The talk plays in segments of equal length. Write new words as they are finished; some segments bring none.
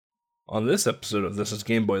On this episode of This is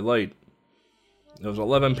Game Boy Light, it was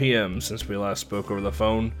 11 p.m. since we last spoke over the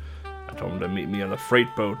phone. I told him to meet me on the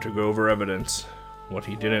freight boat to go over evidence. What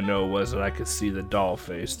he didn't know was that I could see the doll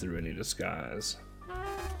face through any disguise.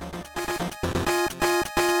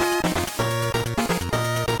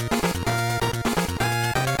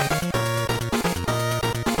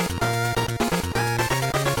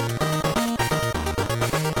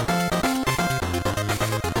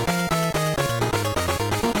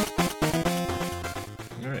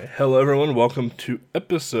 Hello everyone, welcome to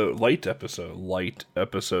light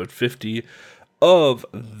episode 50 of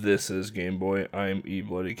This is Game Boy. I'm E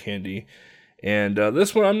Bloody Candy, and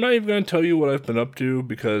this one I'm not even going to tell you what I've been up to,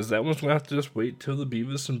 because that one's going to have to just wait till the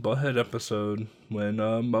Beavis and Butthead episode when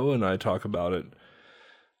Mo and I talk about it.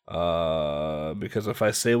 Because if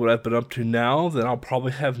I say what I've been up to now, then I'll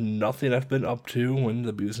probably have nothing I've been up to when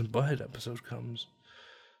the Beavis and Butthead episode comes.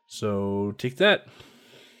 So take that.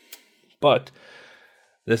 But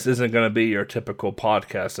this isn't going to be your typical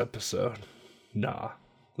podcast episode. Nah.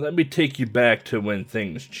 Let me take you back to when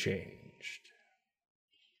things changed.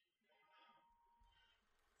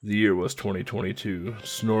 The year was 2022.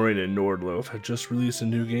 Snoring and Nordloaf had just released a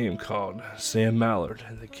new game called Sam Mallard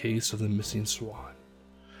and the Case of the Missing Swan.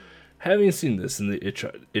 Having seen this in the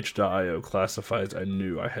itch.io classifieds, I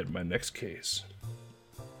knew I had my next case.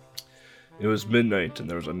 It was midnight and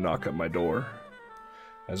there was a knock at my door.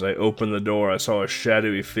 As I opened the door, I saw a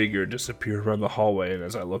shadowy figure disappear around the hallway, and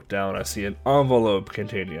as I looked down, I see an envelope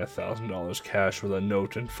containing $1,000 cash with a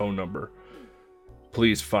note and phone number.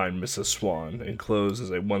 Please find Mrs. Swan, enclosed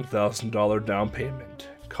as a $1,000 down payment.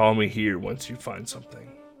 Call me here once you find something.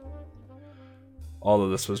 All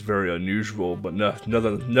of this was very unusual, but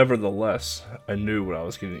nevertheless, I knew what I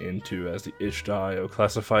was getting into, as the itch.io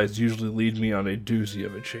classifieds usually lead me on a doozy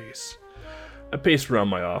of a chase. I paced around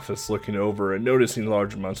my office, looking over and noticing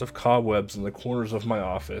large amounts of cobwebs in the corners of my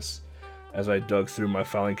office. As I dug through my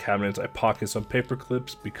filing cabinets, I pocketed some paper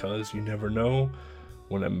clips, because you never know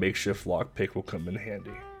when a makeshift lockpick will come in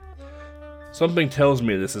handy. Something tells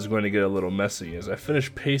me this is going to get a little messy. As I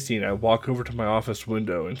finish pacing, I walk over to my office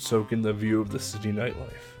window and soak in the view of the city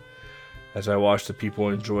nightlife. As I watch the people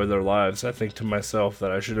enjoy their lives, I think to myself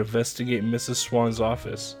that I should investigate Mrs. Swan's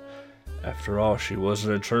office. After all, she was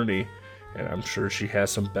an attorney, and I'm sure she has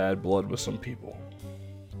some bad blood with some people.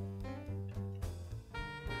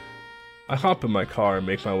 I hop in my car and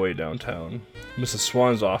make my way downtown. Mrs.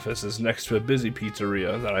 Swan's office is next to a busy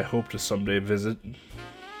pizzeria that I hope to someday visit,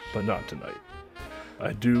 but not tonight.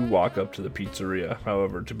 I do walk up to the pizzeria,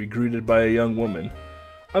 however, to be greeted by a young woman.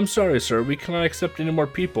 "I'm sorry, sir, we cannot accept any more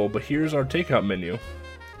people, but here's our takeout menu."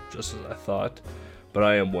 Just as I thought, but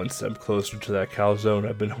I am one step closer to that calzone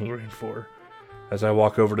I've been hungering for. As I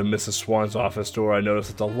walk over to Mrs. Swan's office door, I notice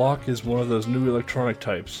that the lock is one of those new electronic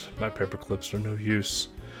types. My paper clips are no use.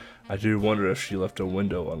 I do wonder if she left a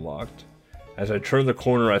window unlocked. As I turn the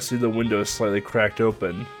corner, I see the window slightly cracked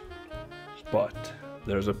open. But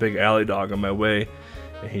there's a big alley dog on my way,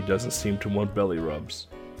 and he doesn't seem to want belly rubs.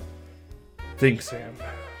 Think, Sam,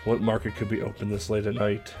 what market could be open this late at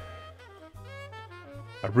night?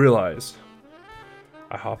 I realize.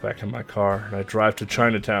 I hop back in my car, and I drive to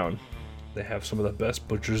Chinatown. They have some of the best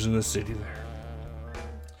butchers in the city there.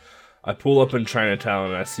 I pull up in Chinatown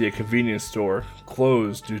and I see a convenience store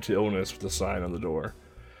closed due to illness with a sign on the door.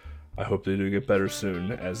 I hope they do get better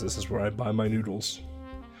soon, as this is where I buy my noodles.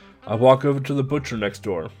 I walk over to the butcher next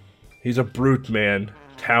door. He's a brute man,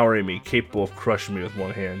 towering me, capable of crushing me with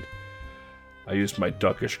one hand. I use my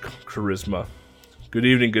duckish charisma. "Good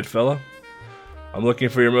evening, good fella. I'm looking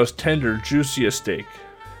for your most tender, juiciest steak."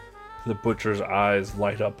 The butcher's eyes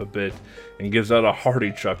light up a bit and gives out a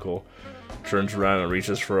hearty chuckle, turns around and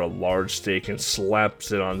reaches for a large steak and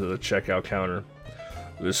slaps it onto the checkout counter.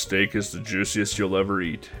 "This steak is the juiciest you'll ever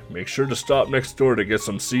eat. Make sure to stop next door to get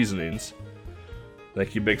some seasonings."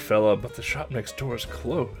 "Thank you, big fella, but the shop next door is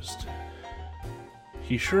closed."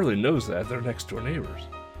 He surely knows that. They're next door neighbors.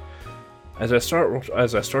 As I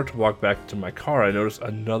start to walk back to my car, I notice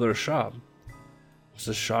another shop. Was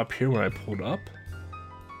this shop here when I pulled up?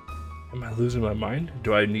 Am I losing my mind?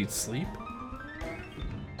 Do I need sleep?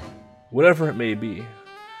 Whatever it may be,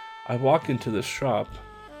 I walk into this shop,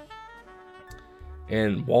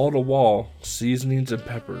 and wall to wall, seasonings and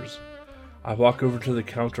peppers. I walk over to the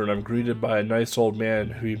counter and I'm greeted by a nice old man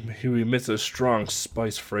who emits a strong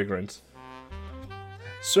spice fragrance.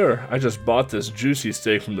 "Sir, I just bought this juicy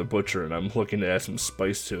steak from the butcher and I'm looking to add some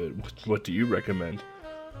spice to it. What do you recommend?"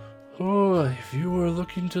 "Oh, if you are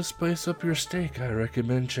looking to spice up your steak, I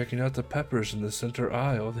recommend checking out the peppers in the center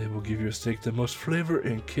aisle. They will give your steak the most flavor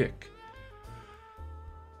and kick."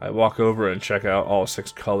 I walk over and check out all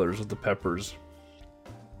 6 colors of the peppers.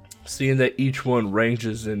 Seeing that each one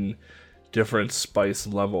ranges in different spice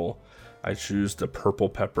level, I choose the purple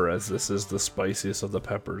pepper as this is the spiciest of the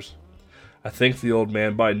peppers. I thank the old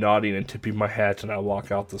man by nodding and tipping my hat, and I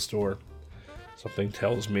walk out the store. Something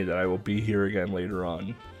tells me that I will be here again later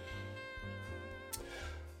on.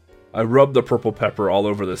 I rub the purple pepper all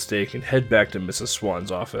over the steak and head back to Mrs.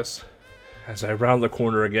 Swan's office. As I round the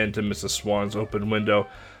corner again to Mrs. Swan's open window,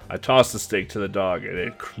 I toss the steak to the dog, and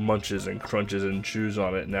it munches and crunches and chews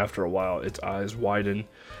on it, and after a while its eyes widen,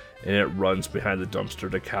 and it runs behind the dumpster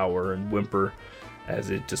to cower and whimper as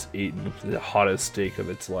it just ate the hottest steak of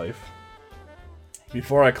its life.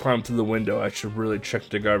 Before I climb through the window, I should really check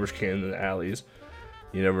the garbage can in the alleys.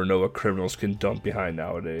 You never know what criminals can dump behind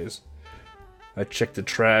nowadays. I check the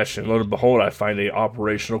trash, and lo and behold, I find a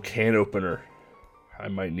operational can opener. I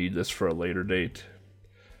might need this for a later date.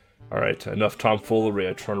 Alright, enough tomfoolery.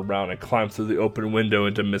 I turn around and climb through the open window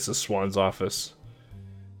into Mrs. Swan's office.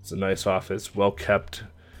 It's a nice office, well kept,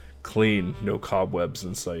 clean, no cobwebs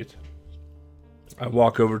in sight. I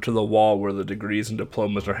walk over to the wall where the degrees and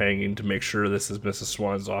diplomas are hanging to make sure this is Mrs.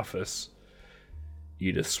 Swan's office.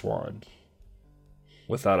 Edith Swan.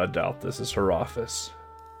 Without a doubt, this is her office.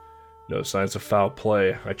 No signs of foul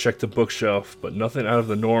play. I check the bookshelf, but nothing out of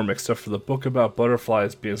the norm except for the book about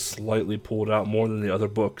butterflies being slightly pulled out more than the other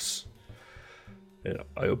books.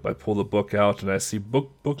 I pull the book out and I see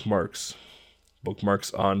bookmarks.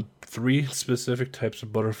 Bookmarks on 3 specific types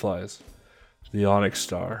of butterflies. The onyx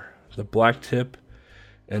star, the black tip,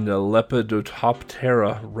 and the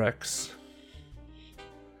Lepidoptera rex.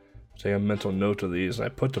 Take a mental note of these, and I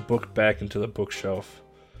put the book back into the bookshelf.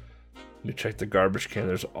 You check the garbage can.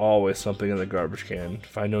 There's always something in the garbage can.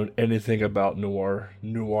 If I know anything about noir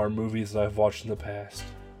movies that I've watched in the past.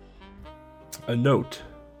 A note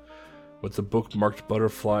with the bookmarked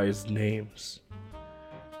butterflies' names.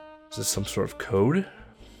 Is this some sort of code?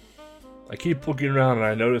 I keep looking around and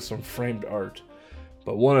I notice some framed art,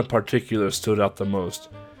 but one in particular stood out the most.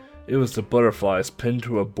 It was the butterflies pinned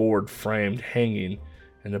to a board framed hanging,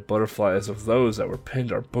 and the butterflies of those that were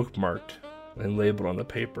pinned are bookmarked and labeled on the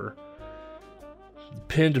paper.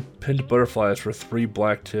 Pinned butterflies were 3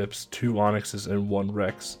 black tips, 2 onyxes, and 1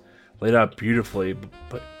 rex, laid out beautifully,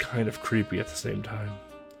 but kind of creepy at the same time.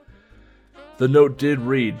 The note did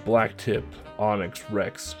read black tip, onyx,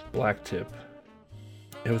 rex, black tip.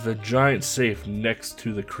 And with a giant safe next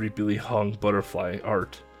to the creepily hung butterfly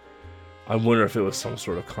art. I wonder if it was some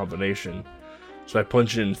sort of combination. So I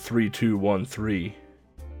punch in 3213,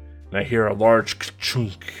 and I hear a large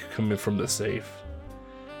chunk coming from the safe.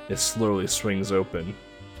 It slowly swings open.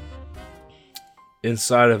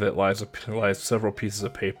 Inside of it lies several pieces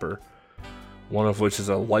of paper, one of which is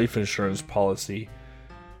a life insurance policy.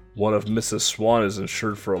 One of Mrs. Swan is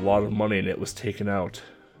insured for a lot of money, and it was taken out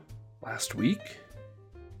last week?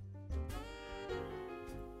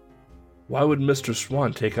 Why would Mr.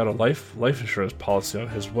 Swan take out a life insurance policy on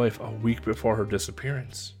his wife a week before her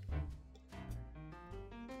disappearance?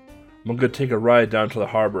 I'm gonna take a ride down to the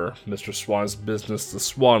harbor. Mr. Swan's business, the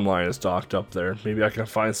Swan Line, is docked up there. Maybe I can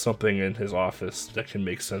find something in his office that can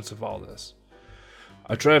make sense of all this.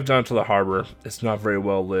 I drive down to the harbor. It's not very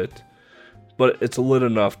well lit, but it's lit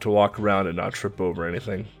enough to walk around and not trip over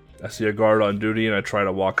anything. I see a guard on duty and I try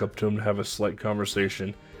to walk up to him to have a slight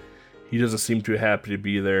conversation. He doesn't seem too happy to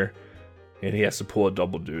be there, and he has to pull a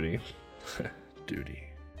double duty. Duty.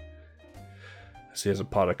 I see he has a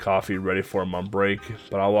pot of coffee ready for him on break,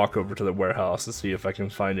 but I'll walk over to the warehouse to see if I can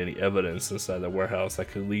find any evidence inside the warehouse that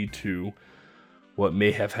could lead to what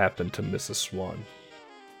may have happened to Mrs. Swan.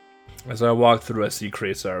 As I walk through, I see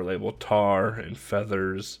crates that are labeled tar and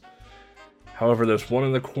feathers. However, there's one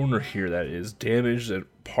in the corner here that is damaged and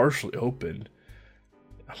partially open.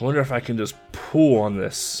 I wonder if I can just pull on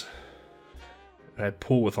this. And I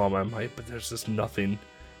pull with all my might, but there's just nothing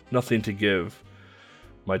to give.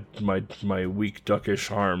 My weak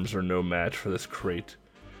duckish arms are no match for this crate.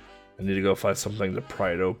 I need to go find something to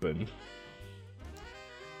pry it open. And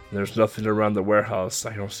there's nothing around the warehouse.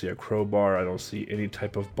 I don't see a crowbar. I don't see any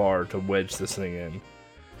type of bar to wedge this thing in.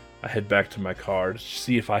 I head back to my car to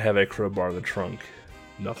see if I have a crowbar in the trunk.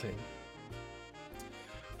 Nothing.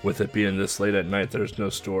 With it being this late at night, there's no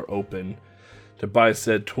store open to buy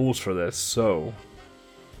said tools for this, so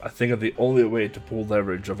I think of the only way to pull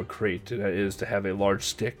leverage of a crate, and that is to have a large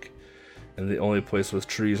stick, and the only place with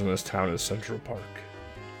trees in this town is Central Park.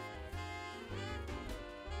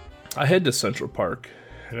 I head to Central Park,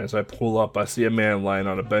 and as I pull up, I see a man lying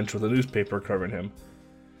on a bench with a newspaper covering him.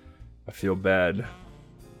 I feel bad.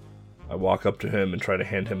 I walk up to him and try to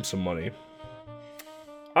hand him some money.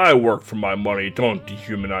 I work for my money, don't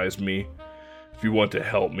dehumanize me. If you want to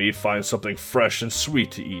help me, find something fresh and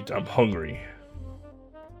sweet to eat. I'm hungry.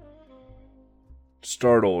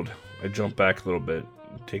 Startled, I jump back a little bit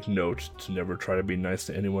and take note to never try to be nice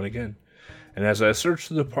to anyone again. And as I search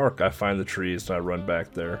through the park, I find the trees and I run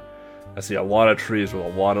back there. I see a lot of trees with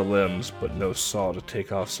a lot of limbs, but no saw to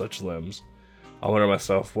take off such limbs. I wonder to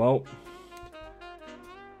myself, well,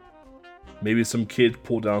 maybe some kids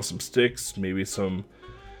pulled down some sticks, maybe some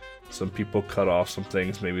people cut off some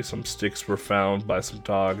things, maybe some sticks were found by some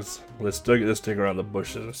dogs. Let's dig around the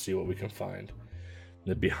bushes and see what we can find. And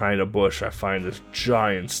then behind a bush, I find this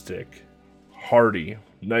giant stick. Hardy,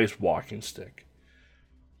 nice walking stick.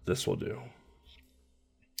 This will do.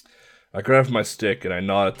 I grab my stick and I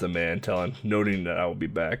nod at the man, noting that I will be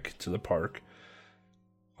back to the park.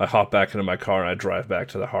 I hop back into my car and I drive back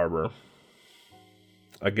to the harbor.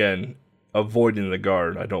 Again, avoiding the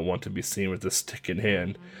guard. I don't want to be seen with the stick in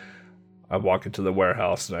hand. I walk into the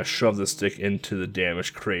warehouse and I shove the stick into the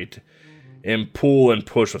damaged crate and pull and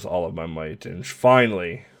push with all of my might. And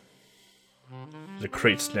finally, the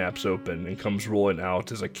crate snaps open and comes rolling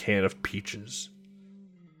out as a can of peaches.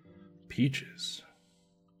 Peaches.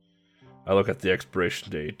 I look at the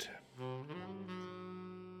expiration date.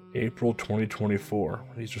 April 2024.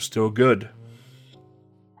 These are still good.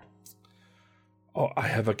 Oh, I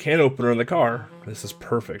have a can opener in the car. This is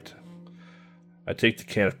perfect. I take the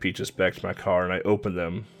can of peaches back to my car and I open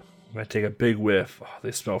them. I take a big whiff. Oh,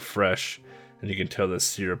 they smell fresh, and you can tell the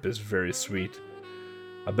syrup is very sweet.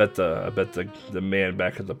 I bet the man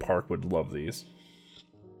back at the park would love these.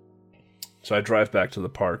 So I drive back to the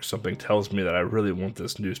park. Something tells me that I really want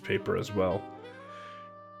this newspaper as well.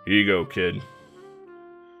 Here you go, kid.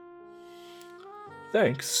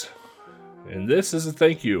 Thanks. And this is a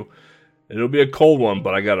thank you. It'll be a cold one,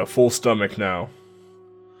 but I got a full stomach now.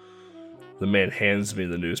 The man hands me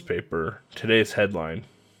the newspaper. Today's headline: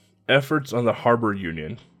 Efforts on the Harbor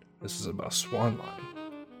Union. This is about Swan Line.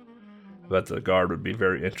 I bet the guard would be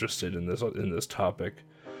very interested in this topic.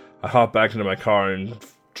 I hop back into my car and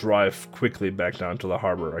drive quickly back down to the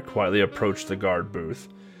harbor. I quietly approach the guard booth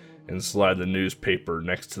and slide the newspaper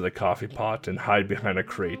next to the coffee pot and hide behind a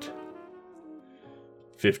crate.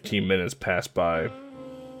 15 minutes pass by.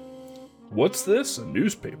 What's this? A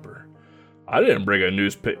newspaper? I didn't bring a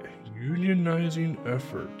newspaper. Unionizing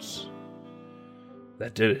efforts.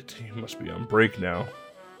 That did it. He must be on break now.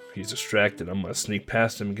 If he's distracted, I'm gonna sneak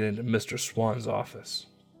past him and get into Mr. Swan's office.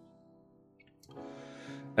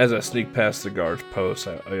 As I sneak past the guard's post,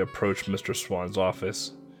 I approach Mr. Swan's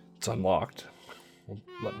office. It's unlocked. I'll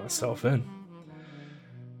let myself in.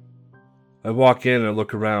 I walk in and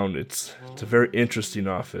look around. It's a very interesting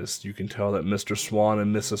office. You can tell that Mr. Swan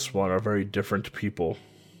and Mrs. Swan are very different people.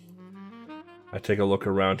 I take a look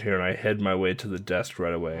around here and I head my way to the desk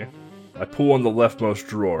right away. I pull on the leftmost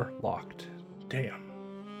drawer. Locked. Damn.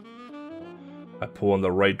 I pull on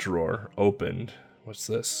the right drawer. Opened. What's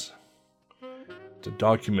this? It's a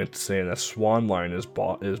document saying that Swan Line is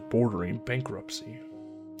bordering bankruptcy.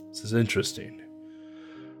 This is interesting.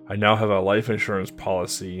 I now have a life insurance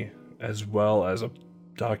policy as well as a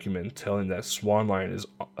document telling that Swan Line is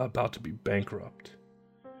about to be bankrupt.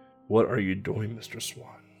 What are you doing, Mr.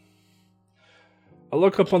 Swan? I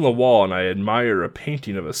look up on the wall and I admire a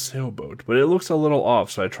painting of a sailboat, but it looks a little off,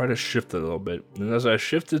 so I try to shift it a little bit. And as I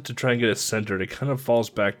shift it to try and get it centered, it kind of falls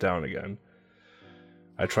back down again.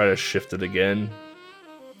 I try to shift it again.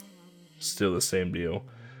 Still the same deal.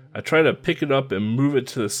 I try to pick it up and move it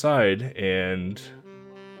to the side, and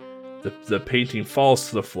the painting falls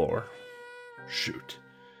to the floor. Shoot.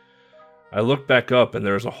 I look back up and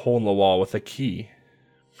there's a hole in the wall with a key.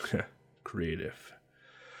 Creative.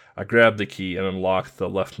 I grab the key and unlock the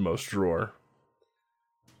leftmost drawer.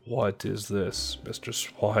 What is this, Mr.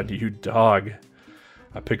 Swan, you dog?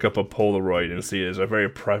 I pick up a Polaroid and see it is a very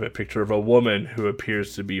private picture of a woman who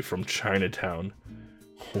appears to be from Chinatown.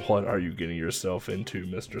 What are you getting yourself into,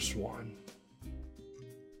 Mr. Swan?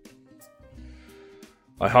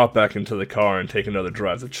 I hop back into the car and take another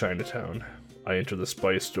drive to Chinatown. I enter the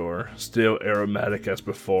spice store, still aromatic as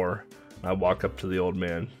before. I walk up to the old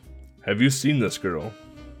man. Have you seen this girl?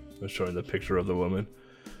 I'm showing the picture of the woman.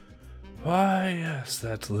 Why, yes,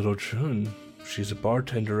 that's little Chun. She's a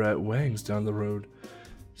bartender at Wang's down the road.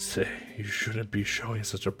 Say, you shouldn't be showing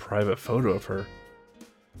such a private photo of her.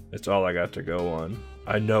 It's all I got to go on.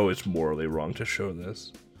 I know it's morally wrong to show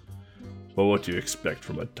this. But what do you expect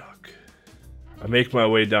from a duck? I make my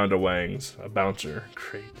way down to Wang's, a bouncer.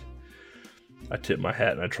 Great. I tip my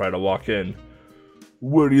hat and I try to walk in.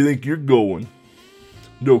 Where do you think you're going?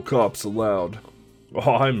 No cops allowed.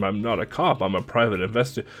 Oh, I'm not a cop. I'm a private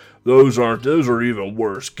investigator. Those are even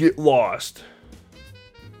worse. Get lost.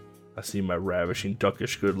 I see my ravishing,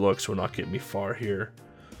 duckish good looks will not get me far here.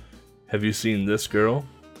 Have you seen this girl?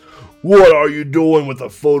 What are you doing with a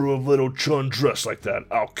photo of little Chun dressed like that?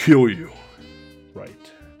 I'll kill you.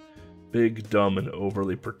 Right. Big, dumb, and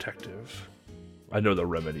overly protective. I know the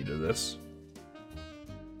remedy to this.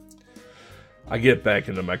 I get back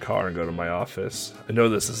into my car and go to my office. I know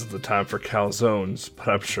this isn't the time for calzones, but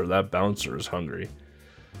I'm sure that bouncer is hungry.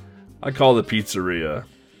 I call the pizzeria.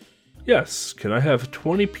 Yes, can I have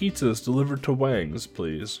 20 pizzas delivered to Wang's,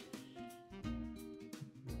 please?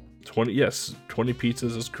 20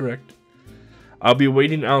 pizzas is correct. I'll be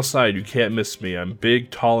waiting outside, you can't miss me. I'm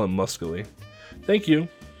big, tall, and muscly. Thank you.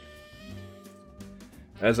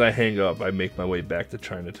 As I hang up, I make my way back to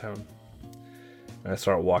Chinatown. I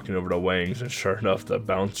start walking over to Wang's, and sure enough, the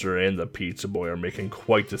bouncer and the pizza boy are making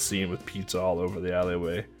quite the scene with pizza all over the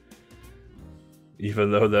alleyway.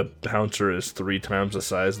 Even though the bouncer is 3 times the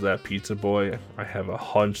size of that pizza boy, I have a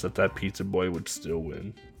hunch that that pizza boy would still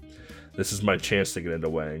win. This is my chance to get into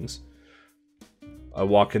Wang's. I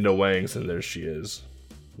walk into Wang's, and there she is.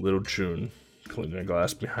 Little Chun, cleaning a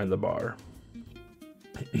glass behind the bar.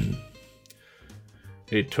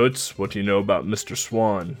 Hey Toots, what do you know about Mr.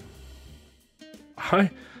 Swan?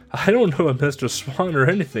 I don't know about Mr. Swan or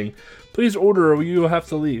anything. Please order or you will have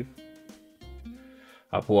to leave.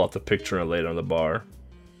 I pull out the picture and lay it on the bar.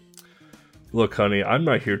 Look, honey, I'm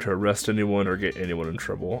not here to arrest anyone or get anyone in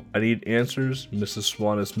trouble. I need answers. Mrs.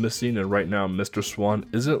 Swan is missing, and right now Mr. Swan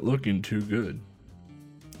isn't looking too good.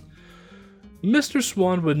 Mr.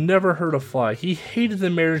 Swan would never hurt a fly. He hated the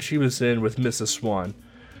marriage he was in with Mrs. Swan.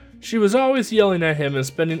 She was always yelling at him and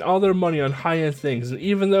spending all their money on high-end things, and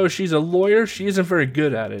even though she's a lawyer, she isn't very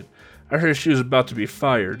good at it. I heard she was about to be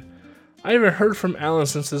fired. I haven't heard from Alan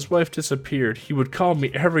since his wife disappeared. He would call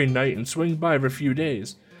me every night and swing by every few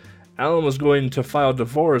days. Alan was going to file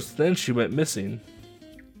divorce, then she went missing.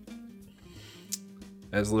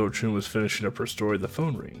 As Little Chun was finishing up her story, the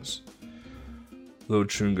phone rings. Little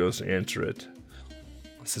Chun goes to answer it.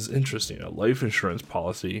 This is interesting. A life insurance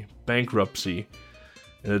policy, bankruptcy,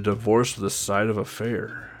 and a divorce with a side of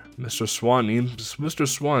affair. Mr.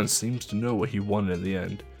 Swan seems to know what he wanted in the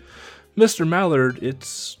end. Mr. Mallard,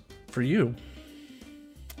 it's for you.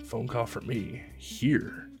 Phone call for me.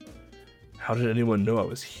 Here. How did anyone know I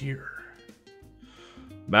was here?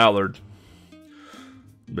 Mallard.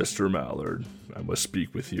 Mr. Mallard, I must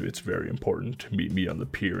speak with you. It's very important to meet me on the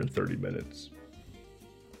pier in 30 minutes.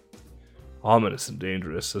 Ominous and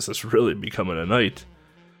dangerous. This is really becoming a night.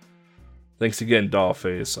 Thanks again,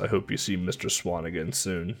 Dollface. I hope you see Mr. Swan again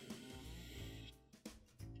soon.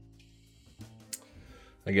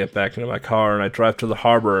 I get back into my car and I drive to the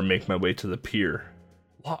harbor and make my way to the pier.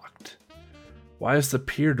 Locked. Why is the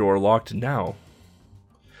pier door locked now?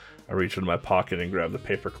 I reach into my pocket and grab the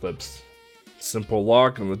paper clips. Simple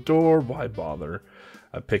lock on the door, why bother?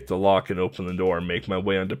 I pick the lock and open the door and make my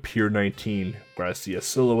way onto Pier 19, where I see a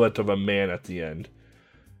silhouette of a man at the end.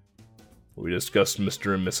 We discussed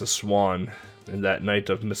Mr. and Mrs. Swan, and that night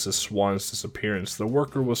of Mrs. Swan's disappearance, the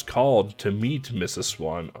worker was called to meet Mrs.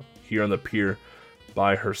 Swan here on the pier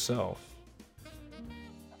by herself.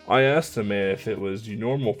 I asked the man if it was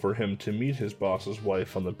normal for him to meet his boss's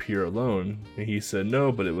wife on the pier alone, and he said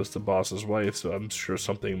no, but it was the boss's wife, so I'm sure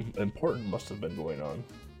something important must have been going on.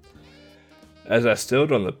 As I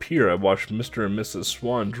stood on the pier, I watched Mr. and Mrs.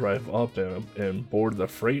 Swan drive up and board the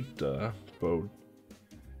freight boat.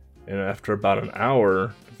 And after about an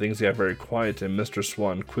hour, things got very quiet and Mr.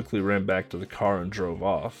 Swan quickly ran back to the car and drove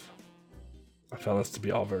off. I found this to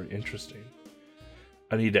be all very interesting.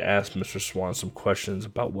 I need to ask Mr. Swan some questions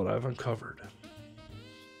about what I've uncovered.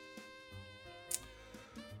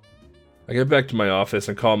 I get back to my office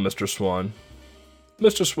and call Mr. Swan.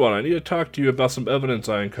 Mr. Swan, I need to talk to you about some evidence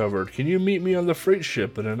I uncovered. Can you meet me on the freight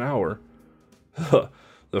ship in an hour?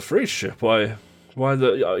 The freight ship? Why,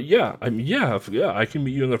 yeah, I can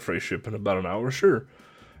meet you on the freight ship in about an hour, sure.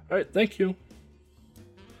 Alright, thank you.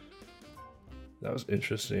 That was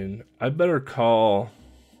interesting. I better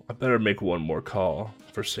make one more call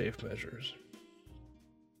for safe measures.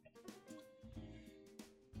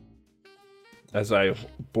 As I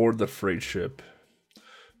board the freight ship,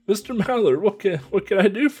 Mr. Mallard, what can I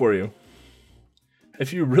do for you?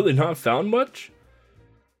 Have you really not found much?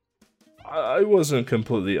 I wasn't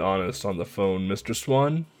completely honest on the phone, Mr.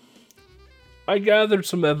 Swan. I gathered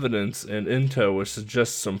some evidence and intel which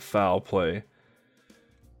suggests some foul play.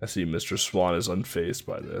 I see Mr. Swan is unfazed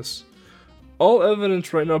by this. All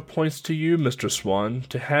evidence right now points to you, Mr. Swan,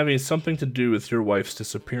 to having something to do with your wife's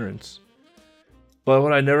disappearance. But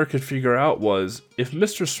what I never could figure out was, if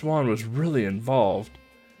Mr. Swan was really involved,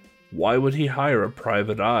 why would he hire a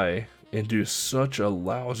private eye and do such a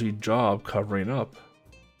lousy job covering up?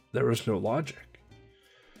 There was no logic.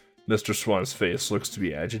 Mr. Swan's face looks to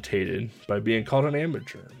be agitated by being called an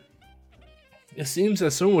amateur. It seems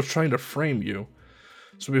that someone was trying to frame you.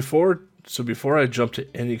 So before I jumped to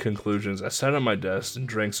any conclusions, I sat at my desk and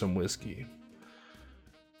drank some whiskey.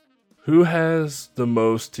 Who has the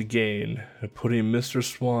most to gain at putting Mr.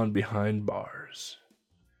 Swan behind bars?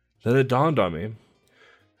 Then it dawned on me.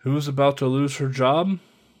 Who's about to lose her job?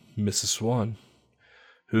 Mrs. Swan.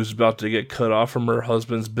 Who's about to get cut off from her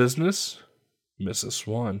husband's business? Mrs.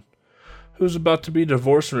 Swan. Who's about to be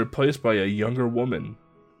divorced and replaced by a younger woman?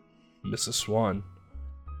 Mrs. Swan.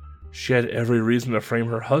 She had every reason to frame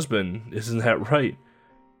her husband, isn't that right?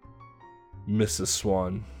 Mrs.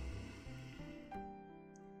 Swan.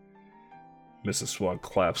 Mrs. Swan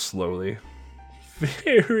clapped slowly.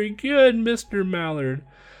 Very good, Mr. Mallard.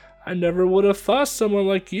 I never would have thought someone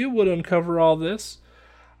like you would uncover all this.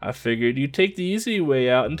 I figured you'd take the easy way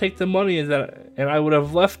out and take the money, and I would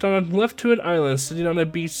have left to an island sitting on a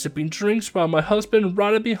beach sipping drinks while my husband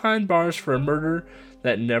rotted behind bars for a murder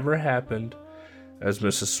that never happened. As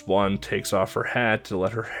Mrs. Swan takes off her hat to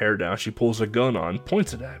let her hair down, she pulls a gun on,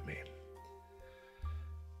 points it at me.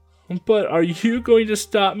 But are you going to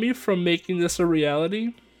stop me from making this a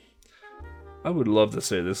reality? I would love to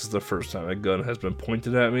say this is the first time a gun has been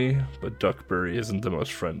pointed at me, but Duckbury isn't the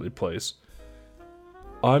most friendly place.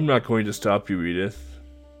 I'm not going to stop you, Edith,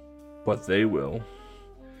 but they will.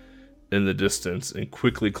 In the distance, and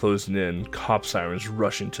quickly closing in, cop sirens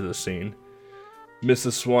rushing to the scene.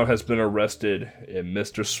 Mrs. Swan has been arrested, and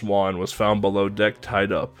Mr. Swan was found below deck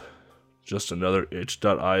tied up. Just another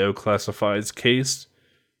itch.io classifieds case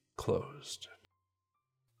closed.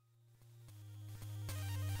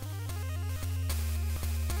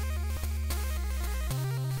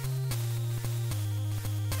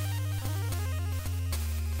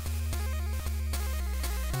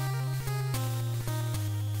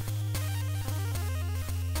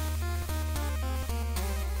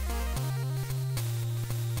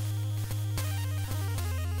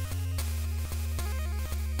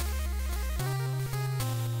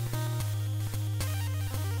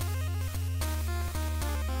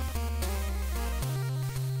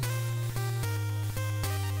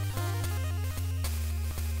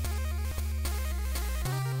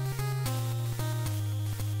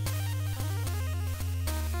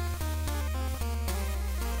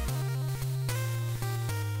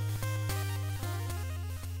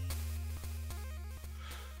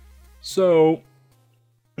 So,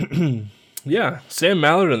 yeah, Sam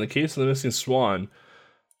Mallard and the Case of the Missing Swan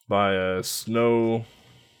by Snow.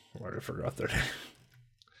 I forgot their name.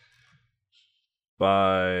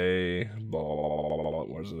 By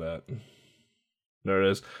where's it at? There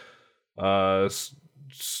it is.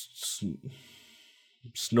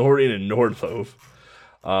 Snorting and Nordloaf.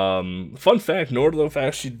 Fun fact: Nordloaf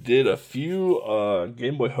actually did a few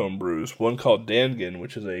Game Boy homebrews. One called Dangan,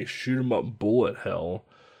 which is a shoot 'em up bullet hell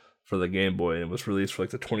for the Game Boy, and it was released for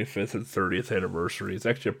like the 25th and 30th anniversary. It's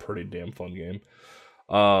actually a pretty damn fun game.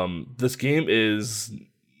 This game is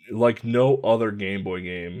like no other Game Boy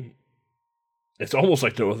game. It's almost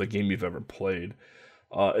like no other game you've ever played.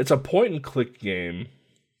 It's a point and click game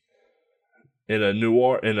in a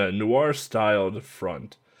noir styled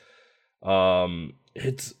front.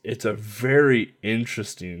 It's a very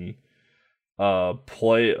interesting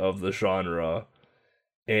play of the genre,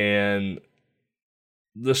 and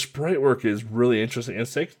the sprite work is really interesting.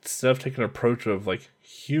 Instead of taking an approach of like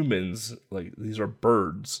humans, like these are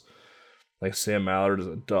birds. Like Sam Mallard is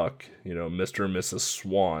a duck, Mr. and Mrs.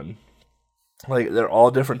 Swan. Like they're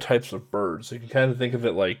all different types of birds. So you can kind of think of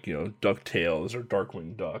it like, DuckTales or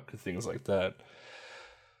Darkwing Duck, things like that.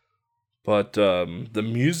 But the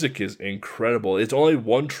music is incredible. It's only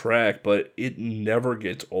one track, but it never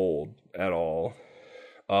gets old at all.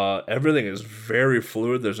 Everything is very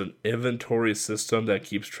fluid. There's an inventory system that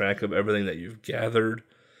keeps track of everything that you've gathered.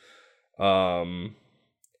 The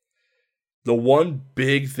one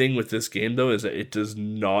big thing with this game, though, is that it does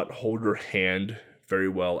not hold your hand very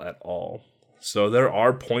well at all. So there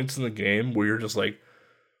are points in the game where you're just like,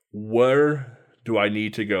 where do I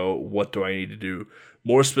need to go? What do I need to do?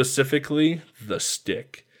 More specifically, the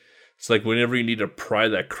stick. It's like whenever you need to pry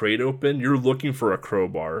that crate open, you're looking for a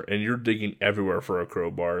crowbar, and you're digging everywhere for a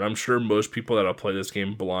crowbar. And I'm sure most people that will play this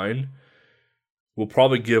game blind will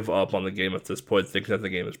probably give up on the game at this point, thinking that the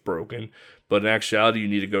game is broken. But in actuality, you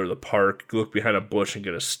need to go to the park, look behind a bush, and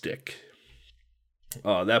get a stick.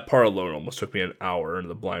 That part alone almost took me an hour in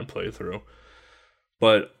the blind playthrough.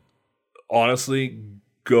 But honestly,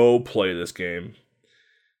 go play this game.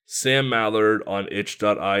 Sam Mallard on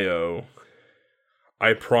itch.io.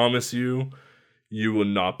 I promise you, you will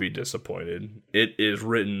not be disappointed. It is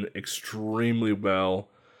written extremely well.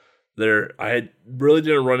 Really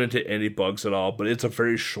didn't run into any bugs at all, but it's a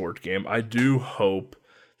very short game. I do hope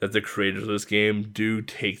that the creators of this game do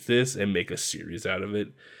take this and make a series out of it.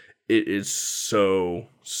 It is so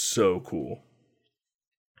cool.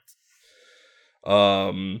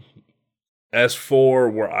 As for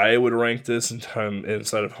where I would rank this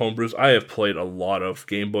inside of homebrews, I have played a lot of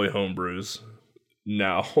Game Boy homebrews.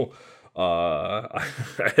 Now, I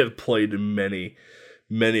have played many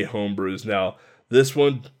homebrews. Now, this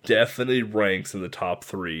one definitely ranks in the top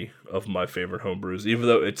 3 of my favorite homebrews, even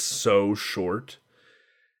though it's so short.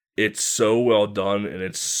 It's so well done and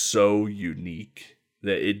it's so unique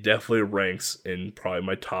that it definitely ranks in probably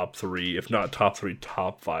my top 3, if not top 3,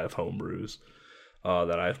 top 5 homebrews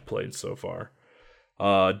that I've played so far.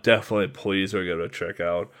 Definitely please go give it a check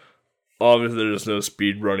out. Obviously, there's no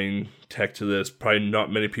speedrunning tech to this. Probably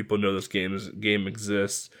not many people know this game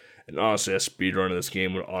exists. And honestly, a speedrun of this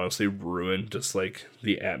game would honestly ruin just like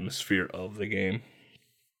the atmosphere of the game.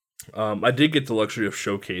 I did get the luxury of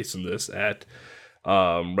showcasing this at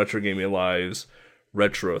Retro Gaming Live's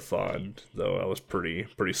Retrothon, though I was pretty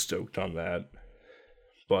stoked on that.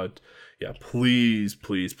 But yeah, please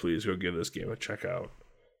go give this game a check out.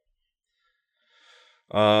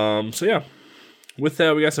 So yeah, with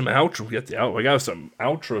that we got some outro. We got some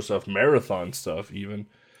outro stuff, marathon stuff even.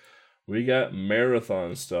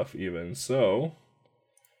 So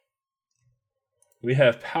we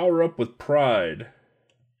have Power Up with Pride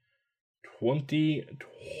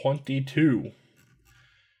 2022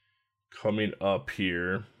 coming up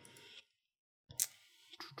here.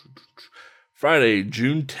 Friday,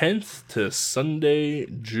 June 10th to Sunday,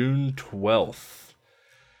 June 12th.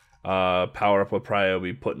 Power Up with Pride will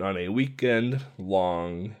be putting on a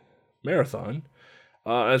weekend-long marathon.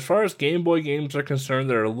 As far as Game Boy games are concerned,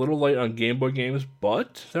 they're a little light on Game Boy games,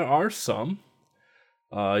 but there are some.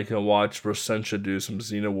 You can watch Rosentia do some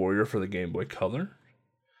Xena Warrior for the Game Boy Color.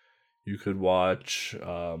 You could watch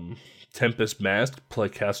Tempest Mask play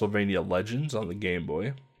Castlevania Legends on the Game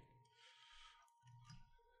Boy.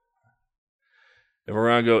 If we're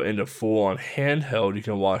going to go into full-on handheld, you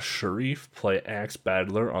can watch Sharif play Axe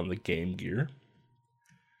Battler on the Game Gear.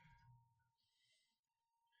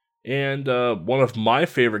 And one of my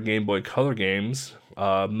favorite Game Boy Color games,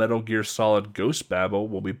 Metal Gear Solid Ghost Babel,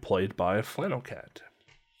 will be played by Flannel Cat.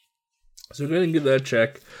 So go ahead and give that a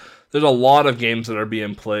check. There's a lot of games that are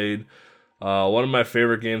being played. One of my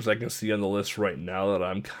favorite games I can see on the list right now that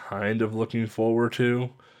I'm kind of looking forward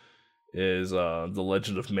to is The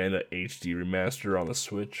Legend of Mana HD Remaster on the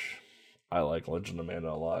Switch. I like Legend of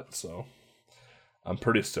Mana a lot, so I'm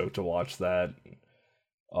pretty stoked to watch that.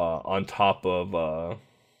 On top of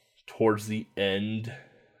towards the end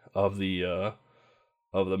of the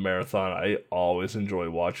marathon, I always enjoy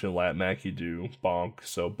watching Lat Mackey do Bonk.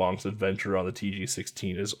 So Bonk's Adventure on the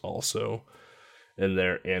TG16 is also in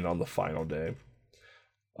there and on the final day.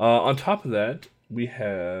 On top of that, we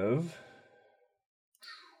have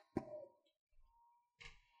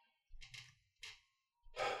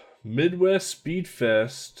Midwest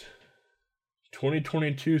Speedfest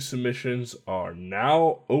 2022 submissions are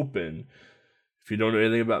now open. If you don't know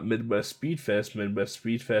anything about Midwest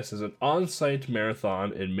Speedfest is an on-site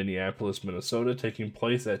marathon in Minneapolis, Minnesota, taking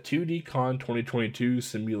place at 2DCon 2022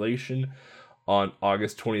 simulation on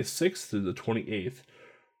August 26th through the 28th.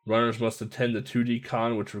 Runners must attend the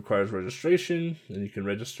 2DCon, which requires registration, and you can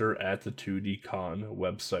register at the 2DCon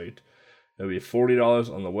website. It'll be $40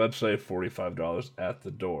 on the website, $45 at the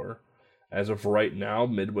door. As of right now,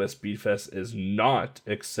 Midwest Speedfest is not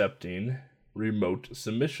accepting remote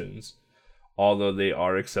submissions, although they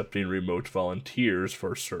are accepting remote volunteers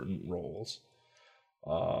for certain roles.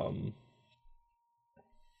 So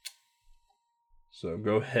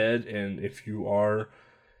go ahead, and if you are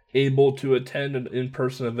able to attend an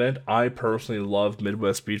in-person event, I personally love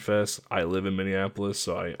Midwest Speedfest. I live in Minneapolis,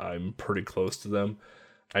 so I'm pretty close to them.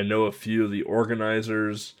 I know a few of the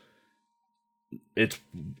organizers. It's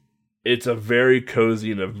a very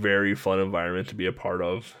cozy and a very fun environment to be a part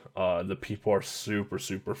of. The people are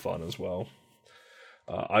super fun as well.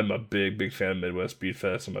 I'm a big fan of Midwest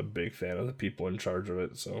Speedfest. I'm a big fan of the people in charge of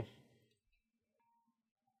it. So,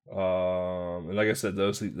 and like I said,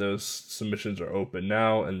 those submissions are open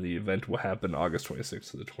now, and the event will happen August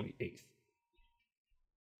 26th to the 28th.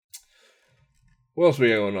 What else we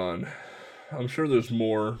got going on? I'm sure there's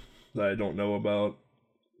more that I don't know about.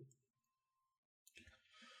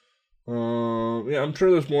 yeah, I'm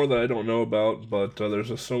sure there's more that I don't know about, but there's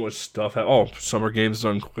just so much stuff. Summer Games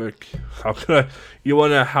Done Quick. How could I? You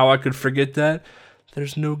want to know how I could forget that?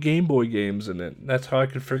 There's no Game Boy games in it. That's how I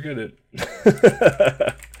could forget it.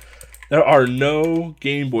 There are no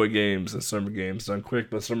Game Boy games in Summer Games Done Quick,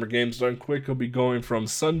 but Summer Games Done Quick will be going from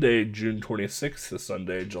Sunday, June 26th to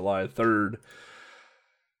Sunday, July 3rd.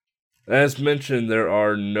 As mentioned, there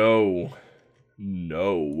are no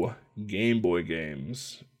Game Boy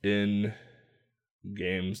games in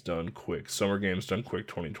Games Done Quick, Summer Games Done Quick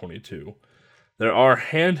 2022. There are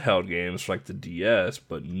handheld games like the DS,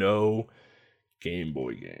 but no Game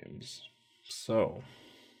Boy games. So,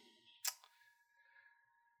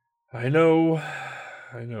 I know.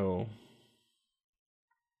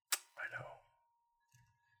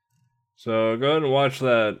 So go ahead and watch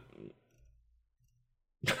that.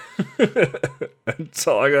 That's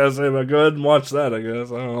all I gotta say about go ahead and watch that, I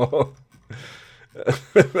guess. I don't know.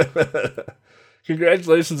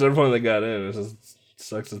 Congratulations everyone that got in. It just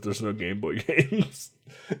sucks that there's no Game Boy games.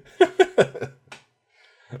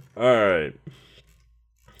 Alright.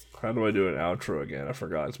 How do I do an outro again? I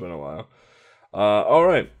forgot. It's been a while.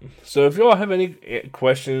 Alright. So if you all have any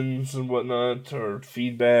questions and whatnot, or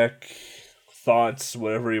feedback, thoughts,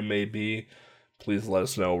 whatever it may be, please let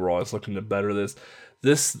us know. We're always looking to better this.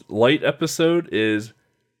 This light episode is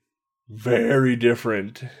very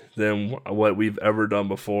different than what we've ever done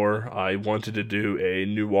before. I wanted to do a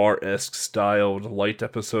noir-esque styled light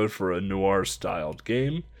episode for a noir-styled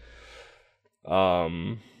game.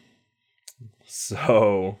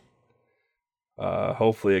 So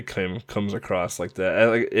hopefully it comes across like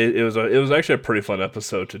that. It was actually a pretty fun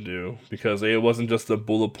episode to do because it wasn't just the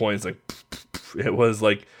bullet points. Like it was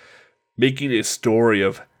like making a story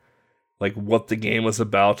of like what the game was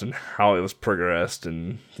about and how it was progressed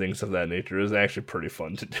and things of that nature. It was actually pretty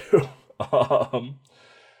fun to do.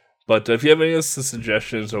 But if you have any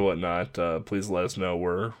suggestions or whatnot, please let us know.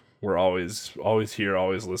 We're always here,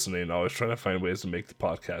 always listening, always trying to find ways to make the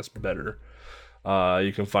podcast better.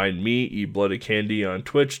 You can find me, Eat Bloody Candy, on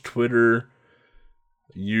Twitch, Twitter,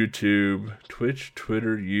 YouTube,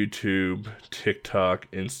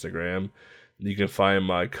 TikTok, Instagram. You can find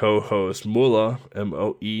my co-host Mullah,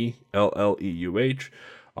 Moelleuh,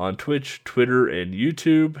 on Twitch, Twitter, and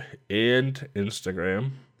YouTube, and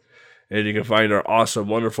Instagram. And you can find our awesome,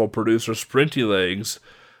 wonderful producer Sprinty Legs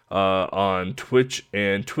on Twitch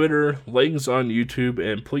and Twitter, Legs on YouTube,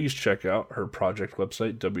 and please check out her project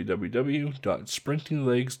website,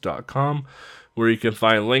 www.sprintinglegs.com, where you can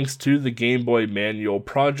find links to the Game Boy Manual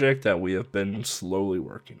project that we have been slowly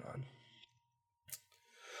working on.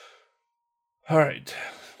 Alright,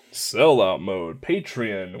 sellout mode,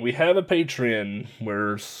 Patreon. We have a Patreon.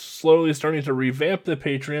 We're slowly starting to revamp the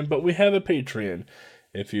Patreon, but we have a Patreon.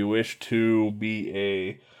 If you wish to be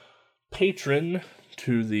a patron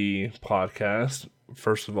to the podcast,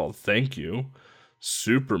 first of all, thank you.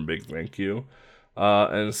 Super big thank you.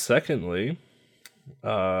 And secondly,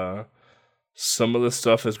 some of the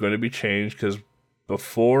stuff is going to be changed because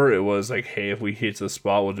before it was like, hey, if we hit the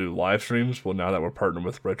spot, we'll do live streams. Well, now that we're partnered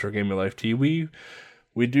with Retro Gaming Life TV,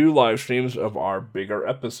 we do live streams of our bigger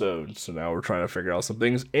episodes. So now we're trying to figure out some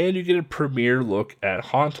things, and you get a premiere look at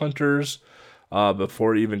Haunt Hunters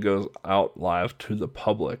before it even goes out live to the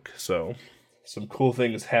public. So some cool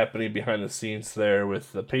things happening behind the scenes there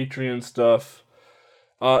with the Patreon stuff.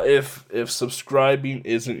 If subscribing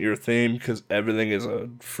isn't your thing, because everything is a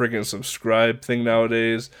friggin' subscribe thing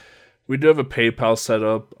nowadays, we do have a PayPal set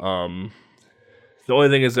up. The only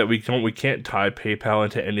thing is that we can't tie PayPal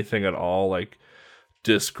into anything at all, like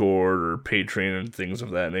Discord or Patreon and things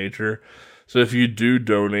of that nature. So if you do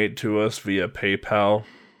donate to us via PayPal,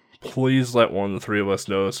 please let one of the three of us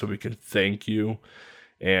know so we can thank you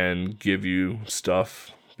and give you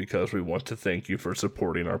stuff, because we want to thank you for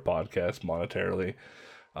supporting our podcast monetarily.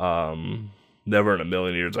 Never in a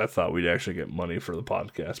million years I thought we'd actually get money for the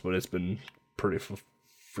podcast, but it's been pretty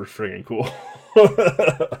friggin' cool.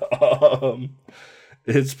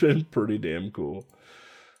 It's been pretty damn cool.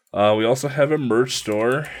 We also have a merch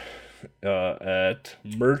store at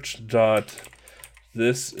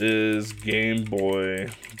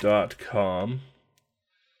merch.thisisgameboy.com.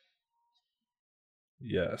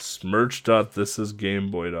 Yes,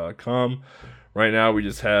 merch.thisisgameboy.com. Right now we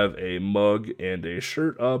just have a mug and a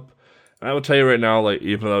shirt up. And I will tell you right now, like,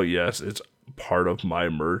 even though, yes, it's part of my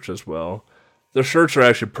merch as well, the shirts are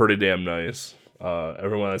actually pretty damn nice.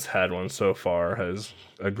 Everyone that's had one so far has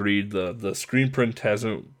agreed. The screen print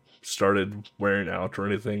hasn't started wearing out or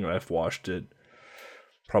anything. I've washed it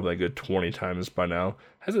probably a good 20 times by now.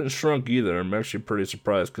 Hasn't shrunk either. I'm actually pretty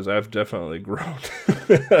surprised because I've definitely grown.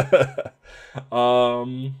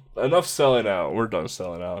 Enough selling out. We're done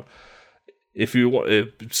selling out. If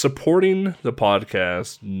supporting the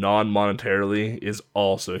podcast non-monetarily is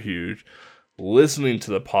also huge. Listening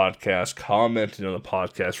to the podcast, commenting on the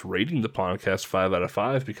podcast, rating the podcast 5 out of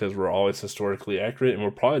 5 because we're always historically accurate and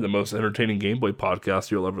we're probably the most entertaining Game Boy podcast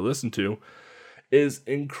you'll ever listen to is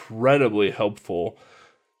incredibly helpful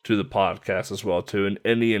to the podcast as well too. And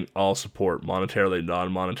any and all support, monetarily,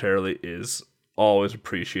 non-monetarily, is always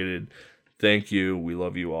appreciated. Thank you. We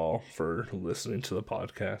love you all for listening to the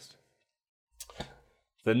podcast.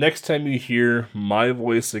 The next time you hear my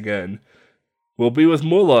voice again will be with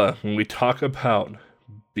Mullah when we talk about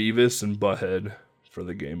Beavis and Butthead for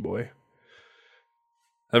the Game Boy.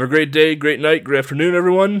 Have a great day, great night, great afternoon,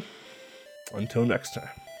 everyone. Until next time.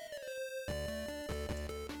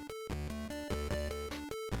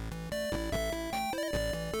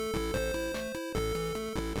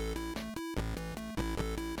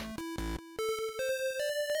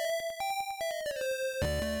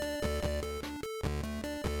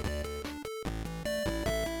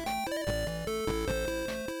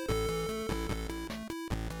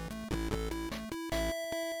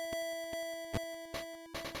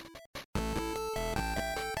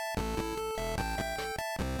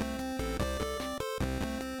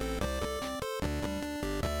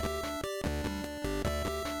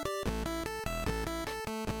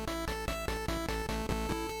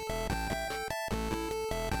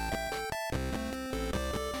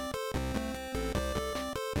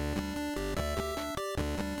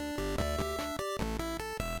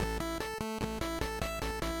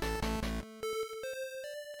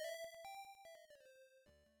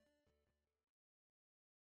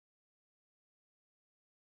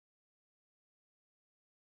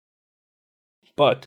 But